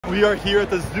We are here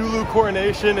at the Zulu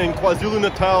coronation in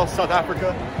KwaZulu-Natal, South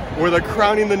Africa, where they're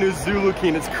crowning the new Zulu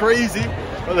king. It's crazy.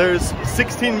 There's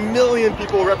 16 million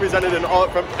people represented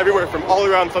from everywhere from all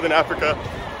around Southern Africa.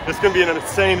 It's gonna be an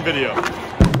insane video.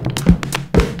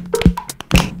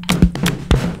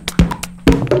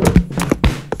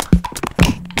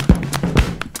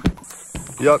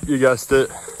 Yep, you guessed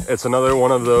it. It's another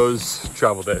one of those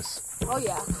travel days. Oh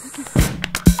yeah.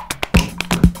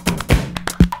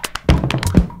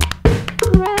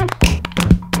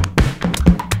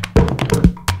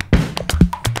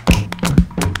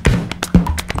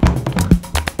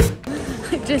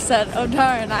 I just said, oh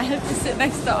darn, I have to sit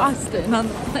next to Austin on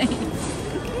the plane.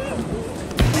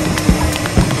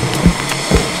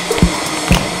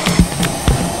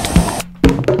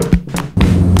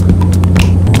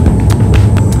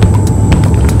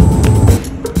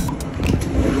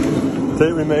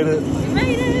 Tate, we made it. We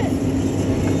made it!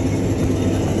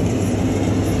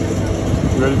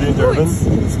 You ready to be in Durban?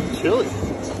 It's chilly.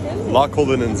 A lot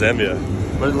colder than in Zambia.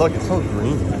 But look, it's so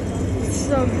green. It's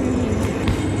so green.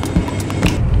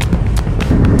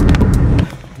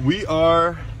 We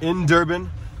are in Durban,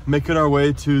 making our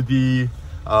way to the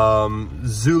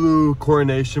Zulu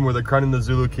coronation where they're crowning the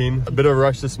Zulu king. A bit of a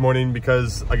rush this morning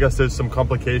because I guess there's some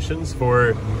complications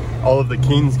for all of the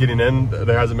kings getting in.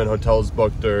 There hasn't been hotels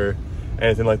booked or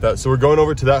anything like that. So we're going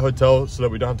over to that hotel so that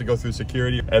we don't have to go through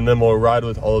security, and then we'll ride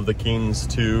with all of the kings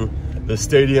to the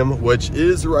stadium, which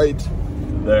is right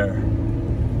there.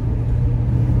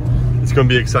 It's gonna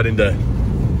be an exciting day.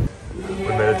 We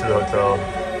made it to the hotel.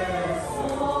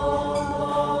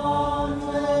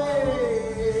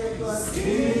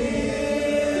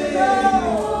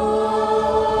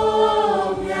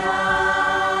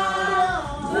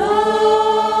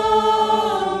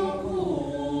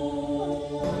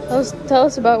 Tell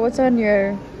us about what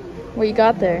you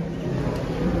got there.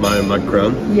 My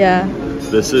crown? Yeah.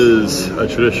 This is a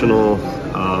traditional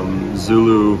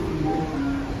Zulu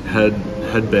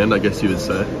headband, I guess you would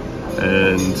say.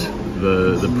 And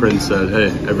the prince said,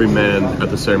 hey, every man at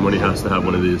the ceremony has to have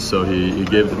one of these. So he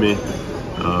gave it to me.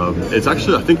 It's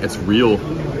actually, I think it's real.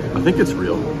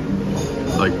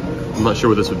 Like, I'm not sure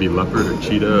what this would be, leopard or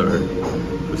cheetah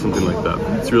or something like that.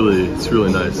 It's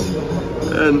really nice.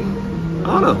 And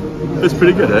I don't know, it's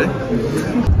pretty good, eh?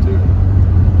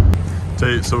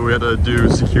 Tate, so we had to do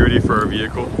security for our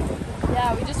vehicle.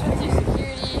 Yeah, we just went through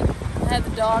security, had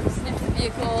the dog sniff the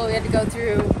vehicle, we had to go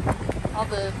through all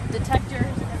the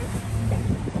detectors and everything.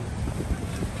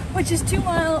 Which is 2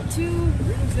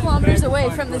 kilometers away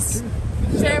from this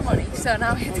ceremony, so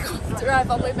now we have to go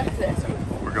drive all the way back there.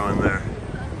 We're going there.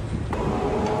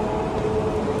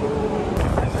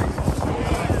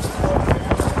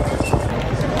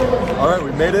 All right,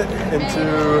 we made it into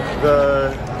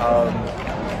the,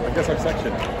 I guess our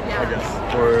section, yeah. I guess,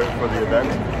 for the event.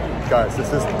 Guys, this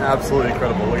is absolutely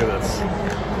incredible. Look at this.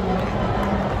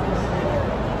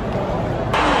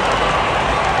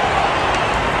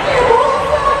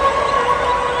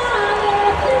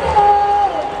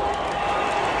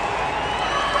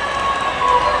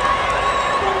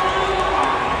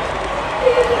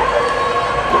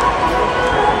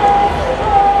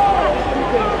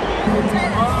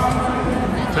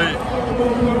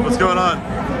 What's going on?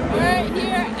 We're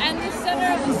here in the center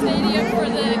of the stadium for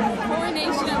the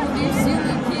coronation of the new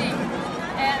Zulu king.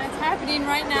 And it's happening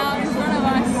right now in front of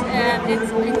us, and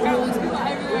it's incredible. There's people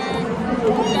everywhere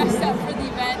dressed up for the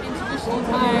event in traditional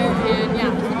attire, and yeah,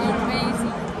 it's gonna be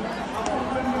amazing.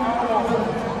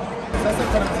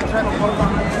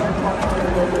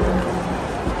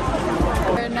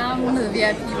 We're now in one of the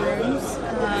VIP rooms.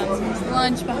 There's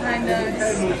lunch behind us.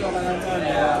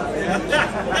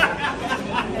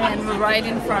 And we're right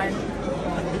in front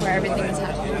where everything is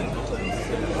happening.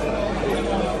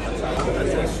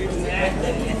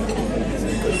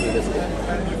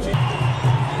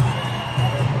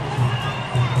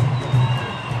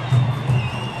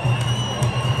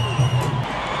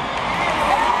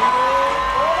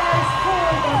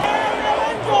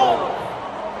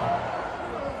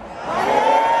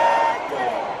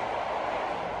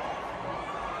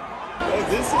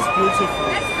 This is beautiful.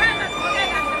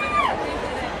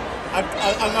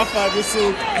 I'm not fine with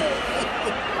soup.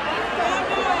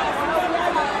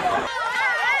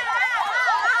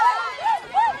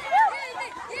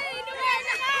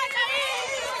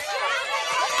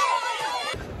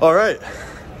 All right,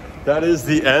 that is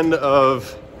the end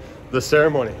of the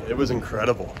ceremony. It was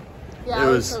incredible. Yeah,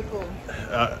 it was so cool.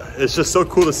 It's just so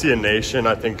cool to see a nation,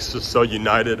 I think, just so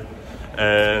united,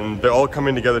 and they're all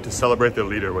coming together to celebrate their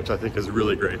leader, which I think is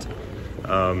really great.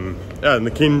 Yeah, and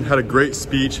the king had a great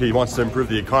speech. He wants to improve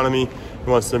the economy. He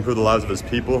wants to improve the lives of his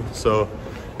people. So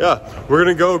yeah, we're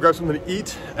gonna go grab something to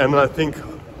eat, and then I think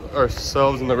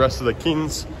ourselves and the rest of the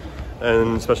kings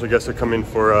and special guests are coming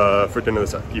for dinner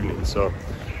this evening. So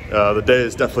the day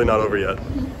is definitely not over yet.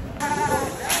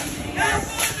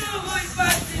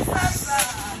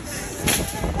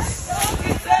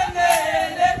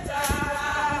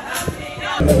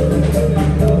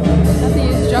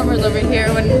 These drummers over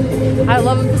here, when I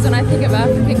love them because when I think of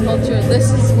African culture,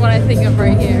 this is what I think of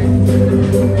right here.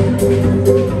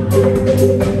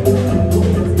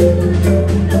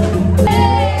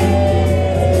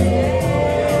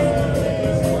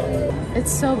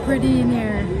 It's so pretty in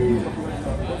here.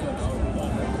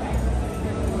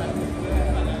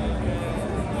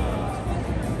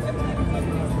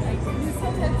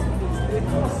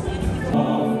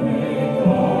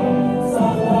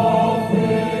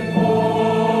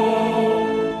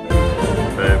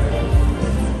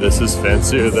 This is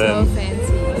fancier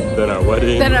than our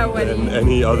wedding, than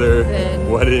any other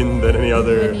wedding, than any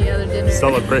other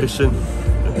celebration.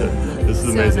 This is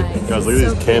amazing. Nice. Guys, look at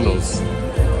these candles.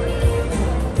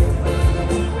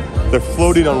 They're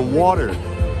floating on water.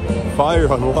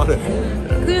 Fire on water.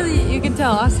 Clearly, you can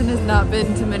tell Austin has not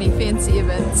been to many fancy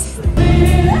events.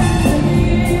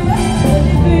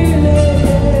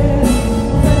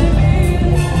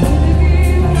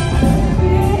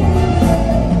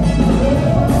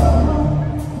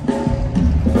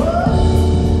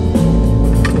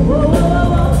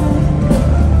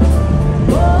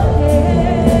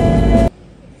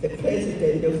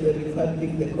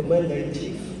 The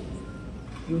Commander-in-Chief.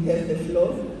 You have the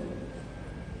floor,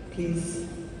 please.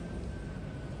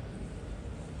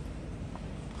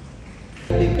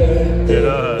 It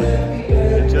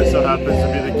just so happens to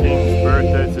be the king's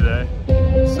birthday today,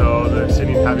 so they're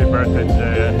singing happy birthday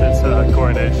today, and it's a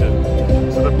coronation.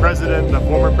 So the president, the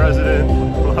former president, a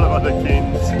lot of other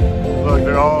kings, look,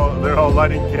 they're all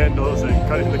lighting candles and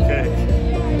cutting the cake.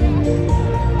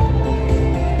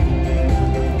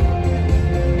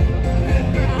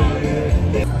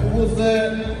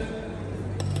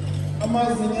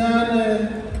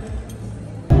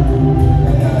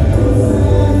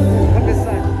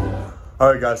 All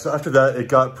right, guys, so after that, it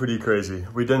got pretty crazy.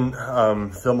 We didn't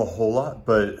film a whole lot,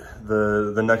 but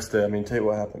the next day, I mean, Tate,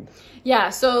 what happened?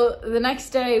 Yeah, so the next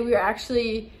day, we were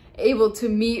actually able to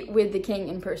meet with the king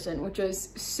in person, which was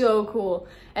so cool.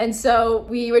 And so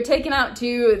we were taken out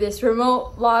to this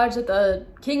remote lodge that the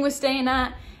king was staying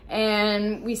at,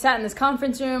 and we sat in this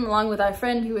conference room along with our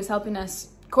friend who was helping us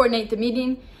coordinate the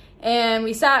meeting. And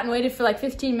we sat and waited for like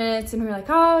 15 minutes, and we were like,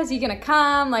 oh, is he gonna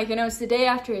come? Like, I know it's the day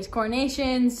after his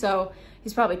coronation, so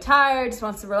he's probably tired, just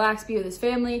wants to relax, be with his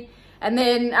family. And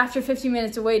then after 15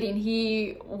 minutes of waiting,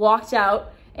 he walked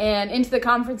out and into the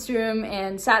conference room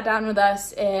and sat down with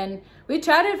us, and we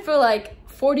chatted for like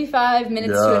 45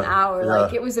 minutes to an hour. Yeah.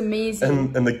 Like, it was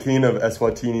amazing. And the king of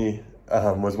Eswatini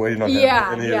was waiting on him,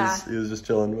 and he was just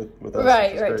chilling with us.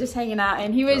 Right, just hanging out.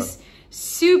 And he was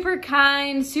super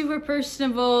kind, super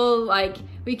personable. Like,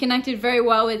 we connected very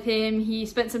well with him. He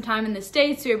spent some time in the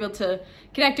States. We were able to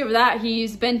connect over that.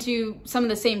 He's been to some of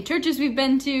the same churches we've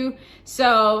been to.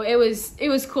 So it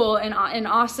was cool and an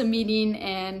awesome meeting.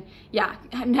 And yeah,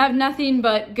 have nothing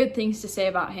but good things to say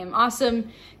about him.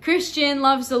 Awesome Christian,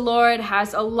 loves the Lord,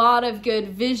 has a lot of good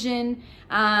vision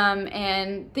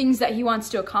and things that he wants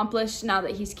to accomplish now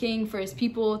that he's king, for his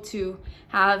people to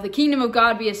have the kingdom of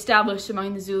God be established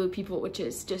among the Zulu people, which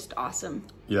is just awesome.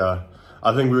 Yeah,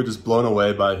 I think we were just blown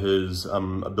away by his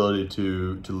ability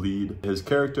to lead, his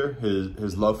character,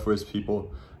 his love for his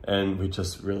people, and we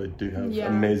just really do have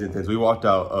amazing things. We walked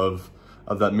out of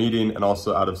that meeting and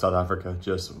also out of South Africa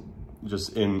just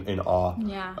in awe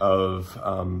of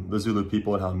the Zulu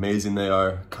people and how amazing they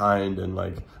are, kind and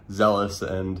like zealous,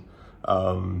 and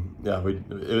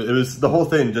it was, the whole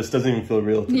thing just doesn't even feel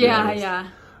real to be honest.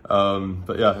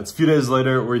 But yeah, it's a few days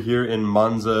later. We're here in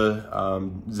Manza,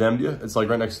 Zambia. It's like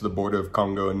right next to the border of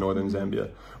Congo and northern Zambia,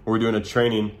 where we're doing a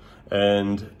training.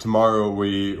 And tomorrow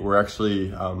we're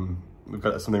actually, we've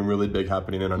got something really big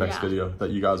happening in our next video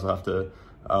that you guys will have to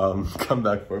come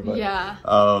back for. But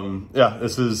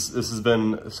this has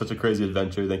been such a crazy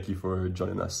adventure. Thank you for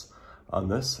joining us on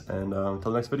this, and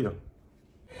until the next video.